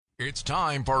It's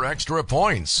time for Extra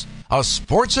Points, a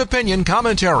sports opinion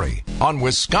commentary on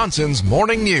Wisconsin's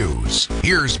morning news.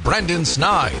 Here's Brendan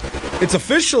Snide. It's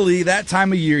officially that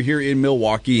time of year here in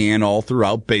Milwaukee and all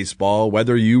throughout baseball.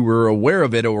 Whether you were aware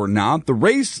of it or not, the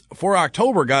race for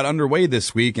October got underway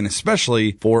this week, and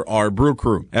especially for our Brew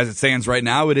Crew. As it stands right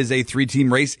now, it is a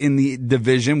three-team race in the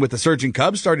division, with the surging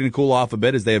Cubs starting to cool off a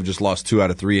bit as they have just lost 2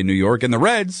 out of 3 in New York, and the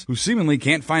Reds, who seemingly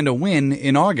can't find a win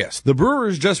in August. The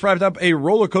Brewers just wrapped up a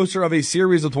roller coaster of a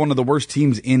series with one of the worst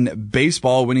teams in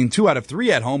baseball, winning 2 out of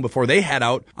 3 at home before they head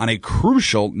out on a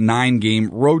crucial 9-game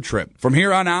road trip. From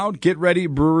here on out, get ready,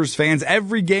 Brewers fans.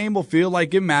 Every game will feel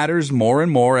like it matters more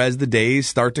and more as the days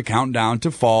start to count down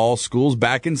to fall, school's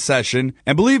back in session,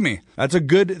 and believe me, that's a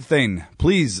good thing.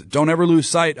 Please don't ever lose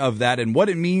sight of that and what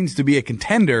it means to be a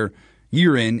contender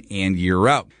year in and year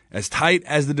out. As tight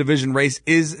as the division race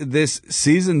is this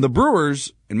season, the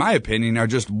Brewers, in my opinion, are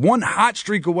just one hot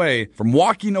streak away from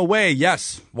walking away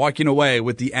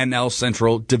with the NL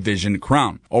Central Division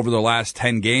crown. Over the last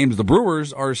 10 games, the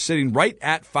Brewers are sitting right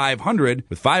at 500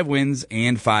 with 5 wins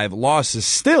and 5 losses,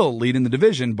 still leading the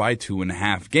division by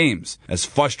 2.5 games. As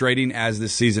frustrating as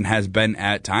this season has been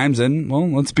at times, and, well,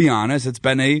 let's be honest, it's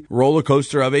been a roller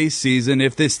coaster of a season.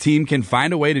 If this team can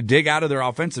find a way to dig out of their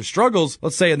offensive struggles,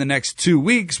 let's say in the next 2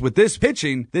 weeks with this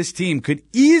pitching, this team could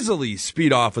easily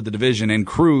speed off with the division and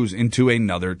cruise into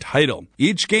another title.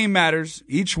 Each game matters,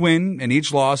 each win and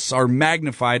each loss are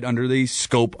magnified under the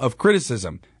scope of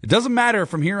criticism. It doesn't matter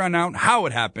from here on out how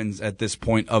it happens at this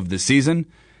point of the season.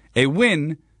 A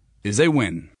win is a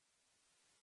win.